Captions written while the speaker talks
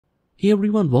Hey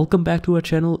everyone, welcome back to our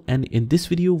channel, and in this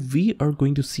video we are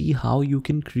going to see how you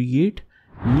can create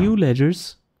new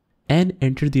ledgers and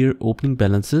enter their opening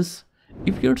balances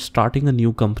if you're starting a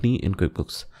new company in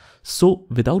QuickBooks. So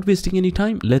without wasting any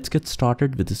time, let's get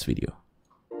started with this video.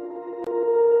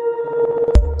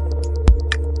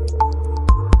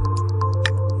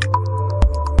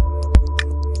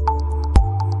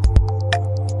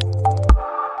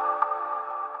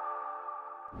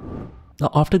 Now,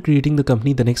 after creating the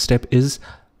company, the next step is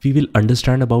we will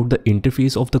understand about the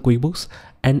interface of the QuickBooks,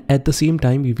 and at the same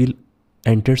time we will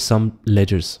enter some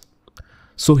ledgers.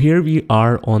 So here we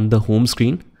are on the home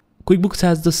screen. QuickBooks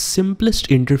has the simplest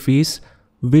interface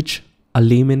which a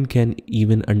layman can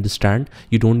even understand.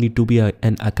 You don't need to be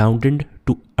an accountant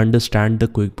to understand the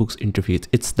QuickBooks interface.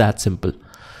 It's that simple.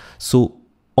 So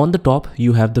on the top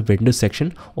you have the vendor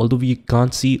section, although we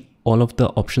can't see all of the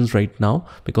options right now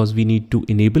because we need to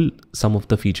enable some of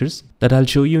the features that I'll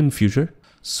show you in future.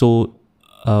 So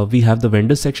we have the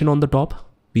vendor section on the top,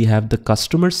 we have the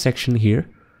customer section here,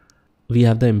 we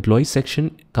have the employee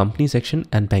section, company section,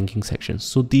 and banking section.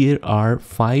 So there are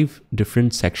 5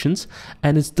 different sections,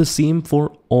 and it's the same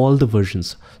for all the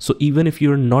versions. So even if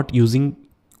you're not using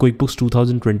QuickBooks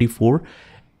 2024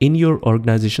 in your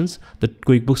organizations, the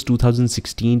QuickBooks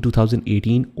 2016,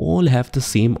 2018 all have the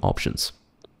same options.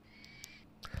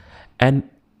 And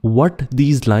what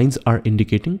these lines are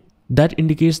indicating, that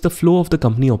indicates the flow of the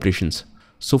company operations.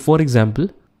 So for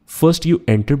example, first you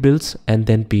enter bills and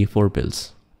then pay for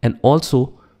bills. And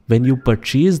also when you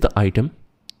purchase the item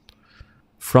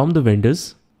from the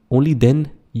vendors, only then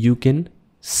you can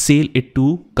sell it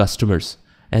to customers,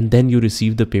 and then you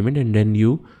receive the payment, and then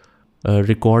you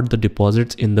record the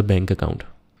deposits in the bank account.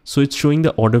 So it's showing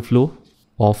the order flow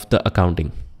of the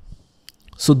accounting.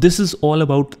 So this is all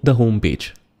about the home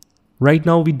page. Right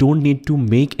now we don't need to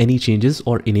make any changes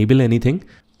or enable anything,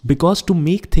 because to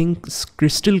make things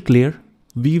crystal clear,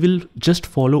 we will just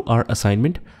follow our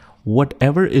assignment.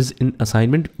 Whatever is in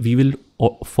assignment, we will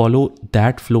follow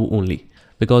that flow only,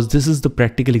 because this is the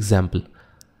practical example.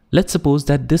 Let's suppose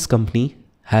that this company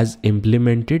has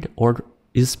implemented or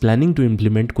is planning to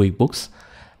implement QuickBooks,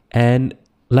 and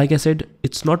like I said,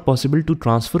 it's not possible to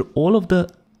transfer all of the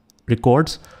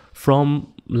records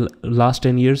from last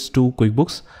 10 years to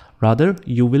QuickBooks. Rather,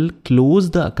 you will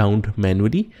close the account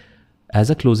manually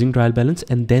as a closing trial balance,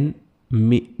 and then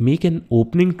make an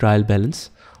opening trial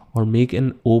balance or make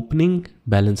an opening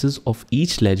balances of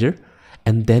each ledger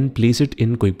and then place it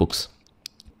in QuickBooks.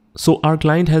 So our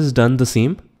client has done the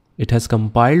same. It has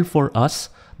compiled for us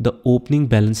the opening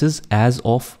balances as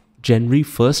of January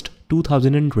 1st,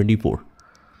 2024.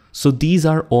 So these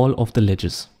are all of the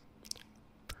ledgers.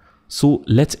 So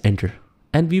let's enter,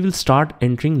 and we will start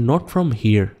entering not from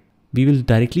here. We will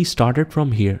directly start it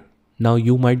from here. Now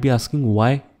you might be asking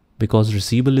why? Because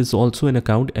receivable is also an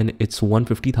account and it's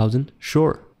 150,000.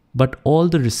 Sure. But all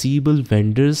the receivable,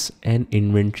 vendors, and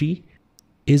inventory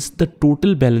is the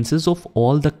total balances of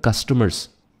all the customers.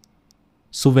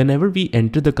 So whenever we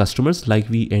enter the customers, like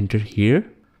we enter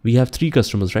here, we have 3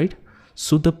 customers, right?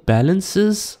 So the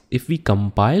balances, if we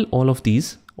compile all of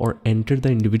these or enter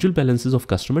the individual balances of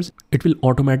customers, it will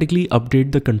automatically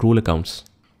update the control accounts.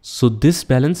 So this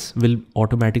balance will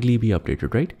automatically be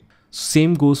updated, right?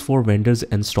 Same goes for vendors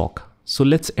and stock. So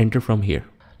let's enter from here.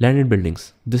 Land and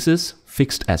buildings. This is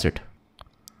fixed asset.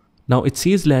 Now it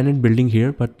says land and building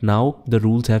here, but now the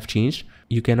rules have changed.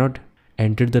 You cannot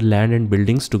enter the land and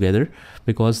buildings together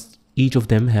because each of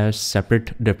them has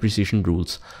separate depreciation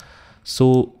rules.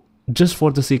 So just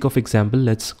for the sake of example,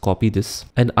 let's copy this,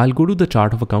 and I'll go to the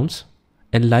chart of accounts.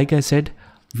 And like I said,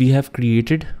 we have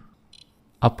created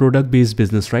a product-based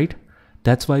business, right?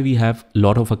 That's why we have a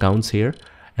lot of accounts here,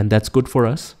 and that's good for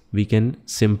us. We can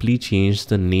simply change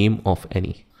the name of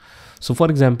any. So for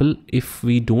example, if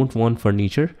we don't want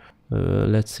furniture,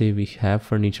 let's say we have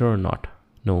furniture or not.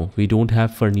 No, we don't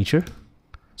have furniture.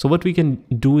 So what we can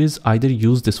do is either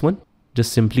use this one,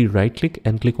 just simply right click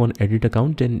and click on edit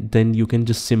account, and then you can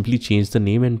just simply change the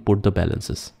name and put the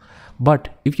balances. But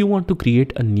if you want to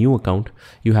create a new account,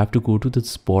 you have to go to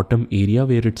this bottom area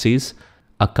where it says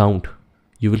account.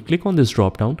 You will click on this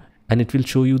drop down and it will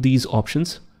show you these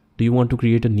options. Do you want to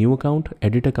create a new account,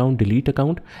 edit account, delete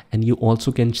account? And you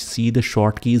also can see the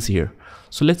short keys here.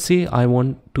 So let's say I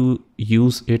want to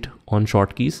use it on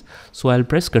short keys. So I'll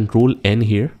press Ctrl N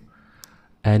here,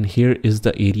 and here is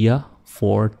the area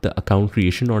for the account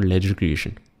creation or ledger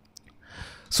creation.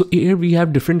 So here we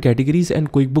have different categories,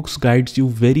 and QuickBooks guides you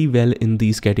very well in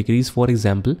these categories. For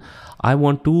example, I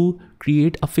want to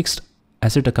create a fixed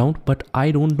asset account, but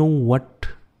I don't know what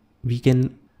we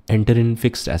can enter in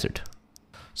fixed asset.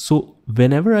 So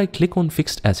whenever I click on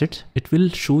fixed asset, it will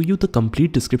show you the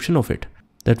complete description of it.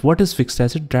 That what is fixed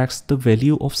asset tracks the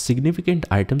value of significant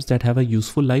items that have a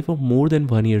useful life of more than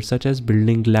 1 year, such as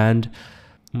building, land,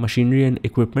 machinery and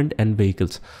equipment, and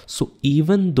vehicles. So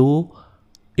even though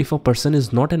if a person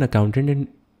is not an accountant and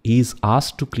he is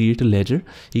asked to create a ledger,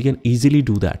 he can easily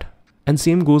do that. And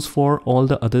same goes for all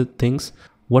the other things,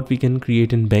 what we can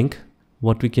create in bank,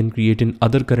 what we can create in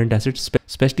other current assets,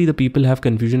 especially the people have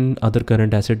confusion in other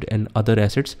current asset and other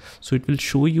assets. So it will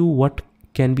show you what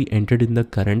can be entered in the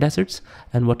current assets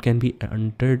and what can be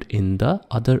entered in the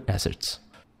other assets.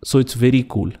 So it's very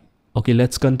cool. Okay,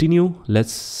 let's continue.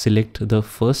 Let's select the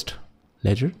first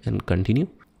ledger and continue.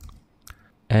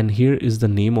 And here is the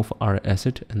name of our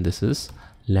asset, and this is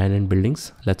land and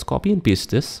buildings. Let's copy and paste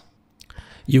this.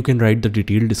 You can write the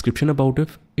detailed description about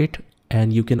it,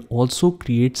 and you can also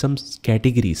create some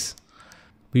categories.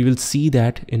 We will see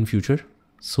that in future.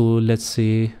 So let's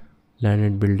say land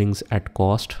and buildings at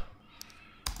cost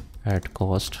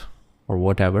or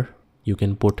whatever. You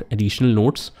can put additional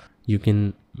notes. You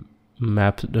can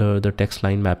map the text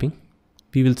line mapping.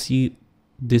 We will see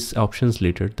these options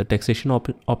later. The taxation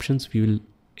options, we will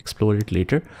explore it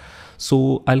later.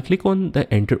 So I'll click on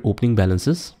the enter opening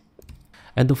balances,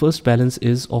 and the first balance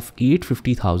is of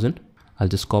 850,000. I'll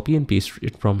just copy and paste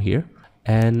it from here,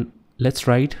 and let's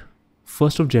write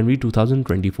 1st of January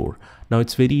 2024. Now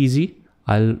it's very easy.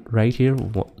 I'll write here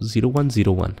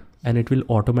 0101 and it will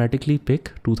automatically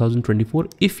pick 2024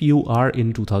 if you are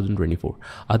in 2024.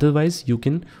 Otherwise you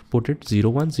can put it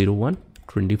 0101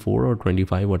 24 or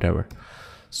 25, whatever.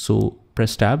 So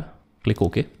press tab, click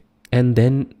OK, and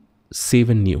then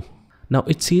save and new. Now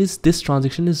it says this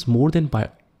transaction is more than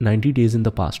 90 days in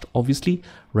the past. Obviously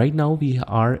right now we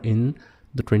are in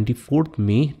the 24th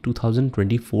May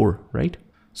 2024, right?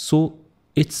 So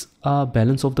it's a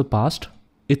balance of the past.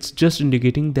 It's just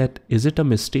indicating that is it a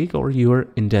mistake or you are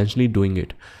intentionally doing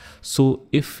it. So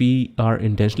if we are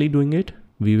intentionally doing it,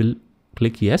 we will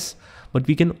click yes, but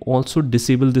we can also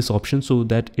disable this option so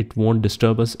that it won't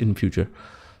disturb us in future.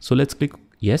 So let's click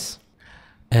yes,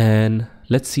 and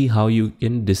let's see how you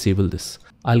can disable this.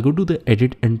 I'll go to the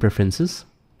edit and preferences,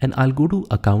 and I'll go to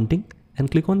accounting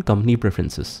and click on company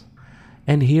preferences.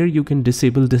 And here you can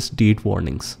disable this date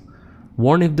warnings.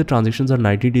 Warn if the transactions are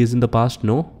 90 days in the past,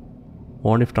 no.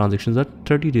 Warn if transactions are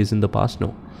 30 days in the past,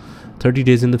 no. 30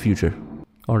 days in the future.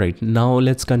 All right, now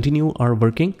let's continue our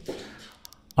working.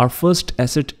 Our first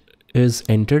asset is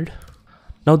entered.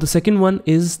 Now the second one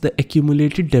is the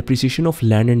accumulated depreciation of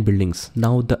land and buildings.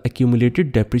 Now the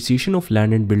accumulated depreciation of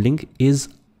land and building is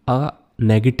a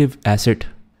negative asset.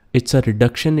 It's a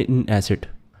reduction in asset.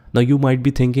 Now you might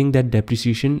be thinking that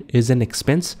depreciation is an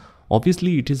expense.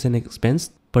 Obviously it is an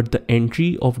expense, but the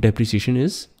entry of depreciation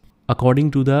is,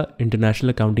 according to the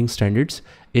international accounting standards,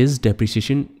 is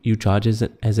depreciation you charge as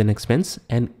an expense,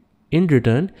 and in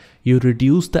return you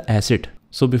reduce the asset.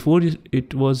 So before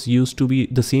it was used to be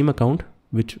the same account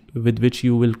with which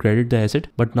you will credit the asset,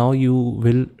 but now you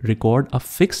will record a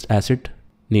fixed asset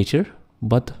nature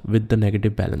but with the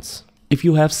negative balance. If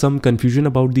you have some confusion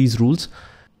about these rules,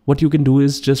 what you can do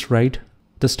is just write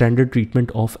the standard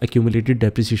treatment of accumulated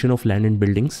depreciation of land and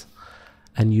buildings,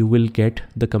 and you will get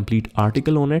the complete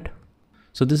article on it.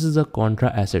 So this is a contra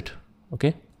asset.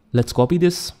 Okay, let's copy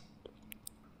this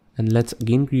and let's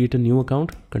again create a new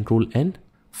account. Control N,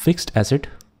 fixed asset,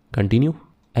 continue,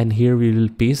 and here we will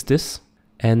paste this.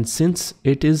 And since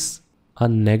it is a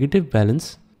negative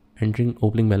balance, entering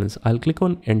opening balance, I'll click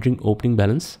on entering opening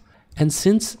balance. And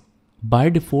since by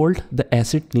default the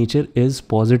asset nature is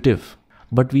positive,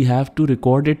 but we have to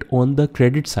record it on the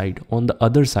credit side, on the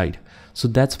other side. So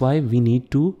that's why we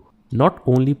need to not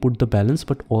only put the balance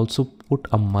but also put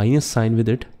a minus sign with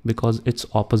it, because it's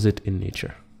opposite in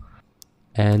nature.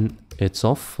 And it's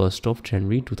of 1st of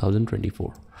January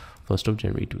 2024. 1st of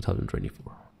January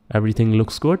 2024. Everything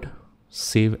looks good.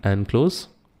 Save and close,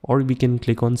 or we can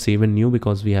click on save and new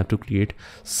because we have to create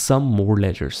some more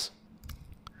ledgers.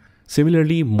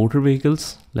 Similarly, motor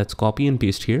vehicles, let's copy and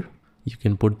paste here. You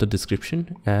can put the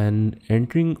description and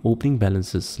entering opening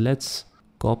balances. Let's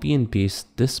copy and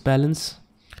paste this balance,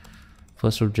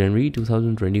 1st of January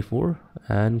 2024,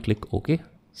 and click OK.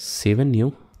 Save and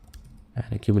new, and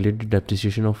accumulated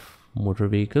depreciation of motor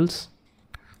vehicles.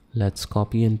 Let's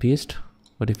copy and paste.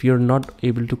 But if you're not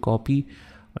able to copy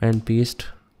and paste,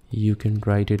 you can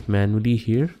write it manually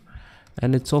here,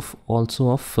 and it's also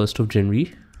of 1st of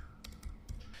January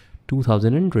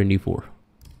 2024.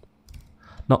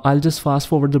 Now I'll just fast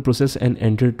forward the process and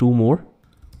enter two more.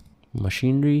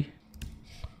 Machinery,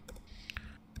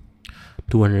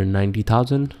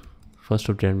 290,000, 1st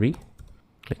of January,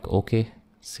 click OK,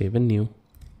 save and new,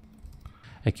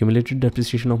 Accumulated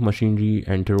depreciation of machinery,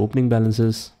 enter opening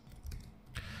balances,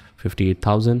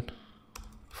 58,000,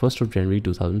 1st of January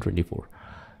 2024.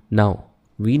 Now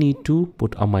we need to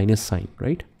put a minus sign,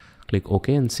 right? Click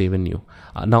OK and save and new.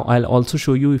 Now I'll also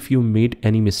show you if you made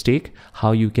any mistake,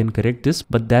 how you can correct this,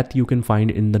 but that you can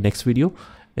find in the next video.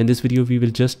 In this video, we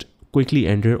will just quickly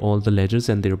enter all the ledgers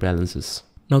and their balances.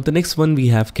 Now the next one, we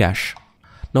have cash.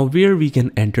 Now where we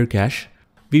can enter cash,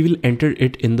 we will enter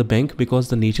it in the bank because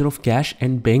the nature of cash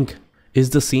and bank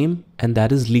is the same, and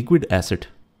that is liquid asset.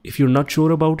 If you're not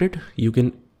sure about it, you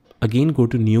can again go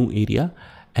to new area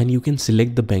and you can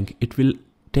select the bank. It will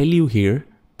tell you here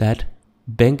that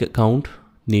bank account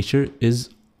nature is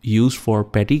used for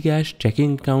petty cash,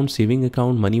 checking account, saving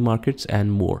account, money markets,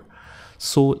 and more.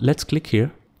 So let's click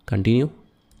here, continue,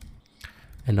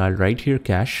 and I'll write here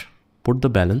cash, put the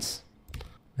balance,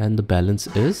 and the balance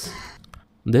is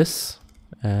this,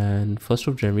 and 1st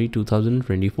of January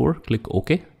 2024, click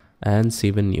OK and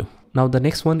save and new. Now the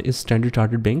next one is Standard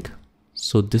Chartered Bank.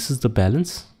 So this is the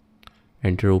balance,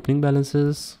 enter opening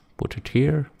balances, put it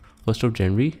here, 1st of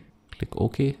January, click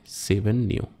OK, save and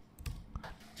new.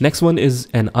 Next one is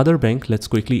an other bank. Let's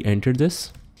quickly enter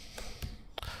this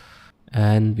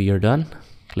and we are done.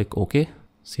 Click OK,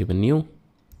 save and new.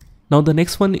 Now the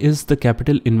next one is the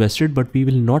capital invested, but we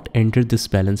will not enter this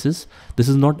balances. This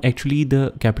is not actually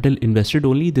the capital invested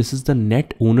only. This is the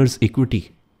net owner's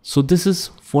equity. So this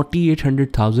is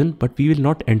 4800,000, but we will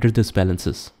not enter this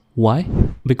balances. Why?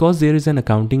 Because there is an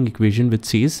accounting equation which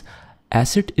says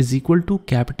asset is equal to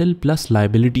capital plus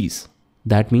liabilities.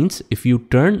 That means if you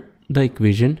turn the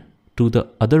equation to the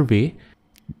other way,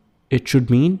 it should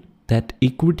mean that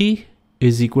equity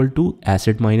is equal to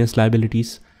asset minus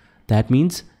liabilities. That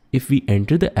means if we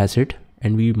enter the asset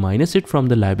and we minus it from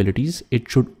the liabilities,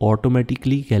 it should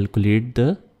automatically calculate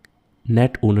the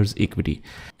net owner's equity.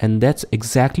 And that's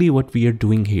exactly what we are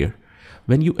doing here.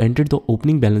 When you enter the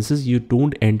opening balances, you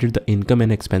don't enter the income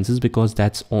and expenses because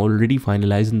that's already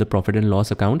finalized in the profit and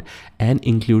loss account and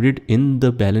included in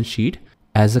the balance sheet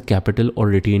as a capital or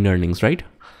retained earnings, right?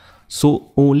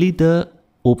 So only the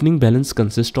opening balance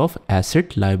consists of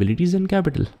asset, liabilities, and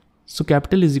capital. So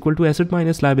capital is equal to asset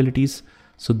minus liabilities.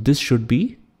 So this should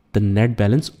be the net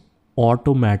balance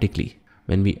automatically.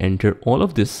 When we enter all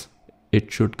of this,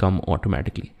 it should come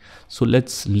automatically. So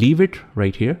let's leave it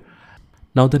right here.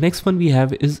 Now the next one we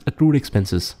have is accrued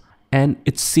expenses, and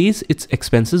it says it's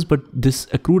expenses, but this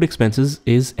accrued expenses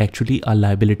is actually a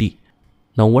liability.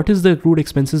 Now what is the accrued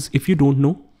expenses if you don't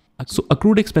know? So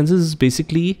accrued expenses is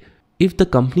basically if the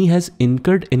company has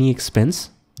incurred any expense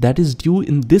that is due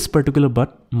in this particular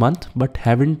month but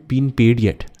haven't been paid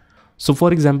yet. So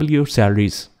for example, your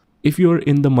salaries, if you're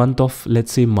in the month of,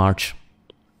 let's say, March,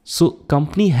 so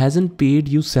company hasn't paid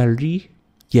you salary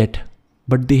yet,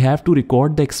 but they have to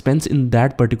record the expense in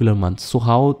that particular month. So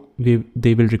how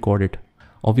they will record it?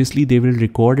 Obviously they will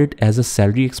record it as a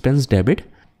salary expense debit,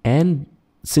 and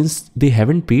since they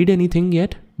haven't paid anything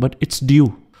yet but it's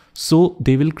due, so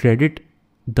they will credit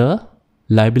the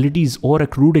liabilities or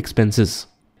accrued expenses.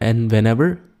 And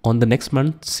whenever on the next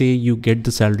month, say you get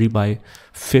the salary by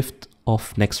 5th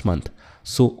of next month,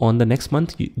 so on the next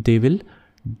month they will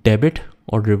debit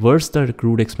or reverse the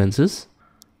accrued expenses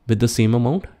with the same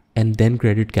amount and then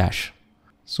credit cash.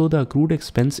 So the accrued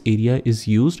expense area is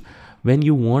used when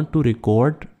you want to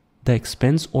record the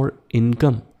expense or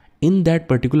income in that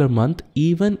particular month,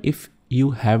 even if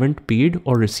you haven't paid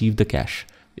or received the cash.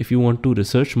 If you want to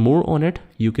research more on it,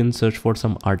 you can search for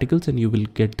some articles and you will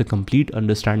get the complete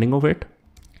understanding of it.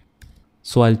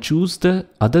 So I'll choose the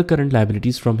other current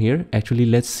liabilities from here. Actually,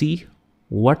 let's see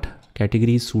what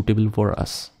category is suitable for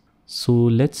us. So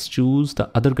let's choose the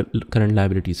other current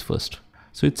liabilities first.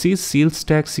 So it says sales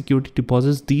tax, security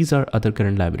deposits. These are other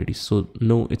current liabilities. So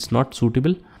no, it's not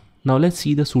suitable. Now let's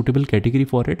see the suitable category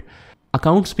for it.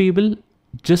 Accounts payable.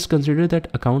 Just consider that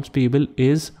accounts payable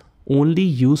is only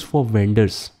used for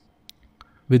vendors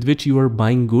with which you are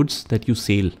buying goods that you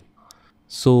sell.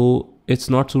 So it's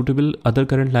not suitable. Other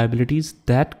current liabilities,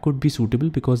 that could be suitable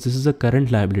because this is a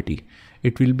current liability.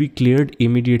 It will be cleared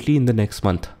immediately in the next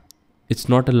month. It's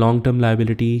not a long-term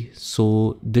liability,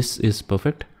 so this is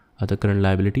perfect. Other current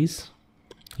liabilities.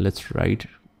 Let's write,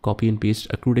 copy and paste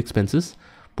accrued expenses.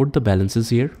 Put the balances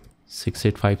here,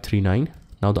 68539.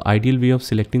 Now the ideal way of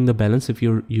selecting the balance, if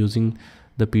you're using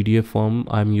the PDF form,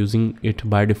 I'm using it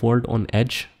by default on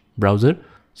Edge browser.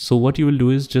 So what you will do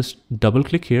is just double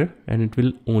click here and it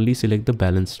will only select the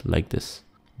balance like this.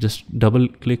 Just double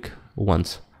click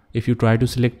once. If you try to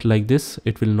select like this,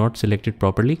 it will not select it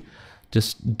properly.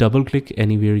 Just double click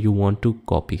anywhere you want to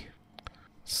copy.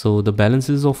 So the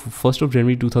balances of 1st of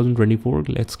January 2024,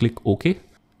 let's click OK.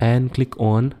 and click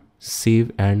on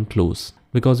save and close.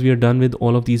 Because we are done with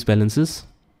all of these balances,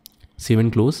 save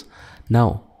and close.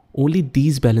 Now only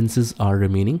these balances are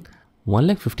remaining: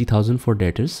 1,50,000 for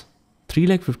debtors,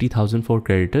 3,50,000 for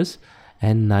creditors,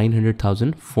 and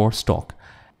 900,000 for stock.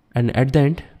 And at the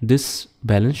end, this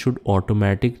balance should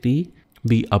automatically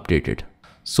be updated.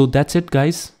 So that's it,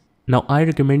 guys. Now I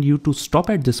recommend you to stop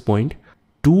at this point,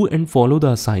 do and follow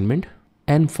the assignment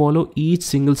and follow each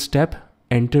single step.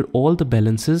 Enter all the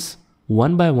balances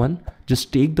one by one.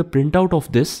 Just take the printout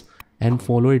of this and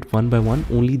follow it one by one.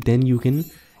 Only then you can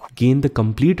gain the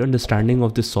complete understanding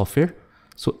of this software.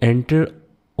 So enter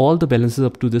all the balances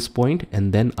up to this point,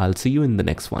 and then I'll see you in the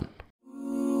next one.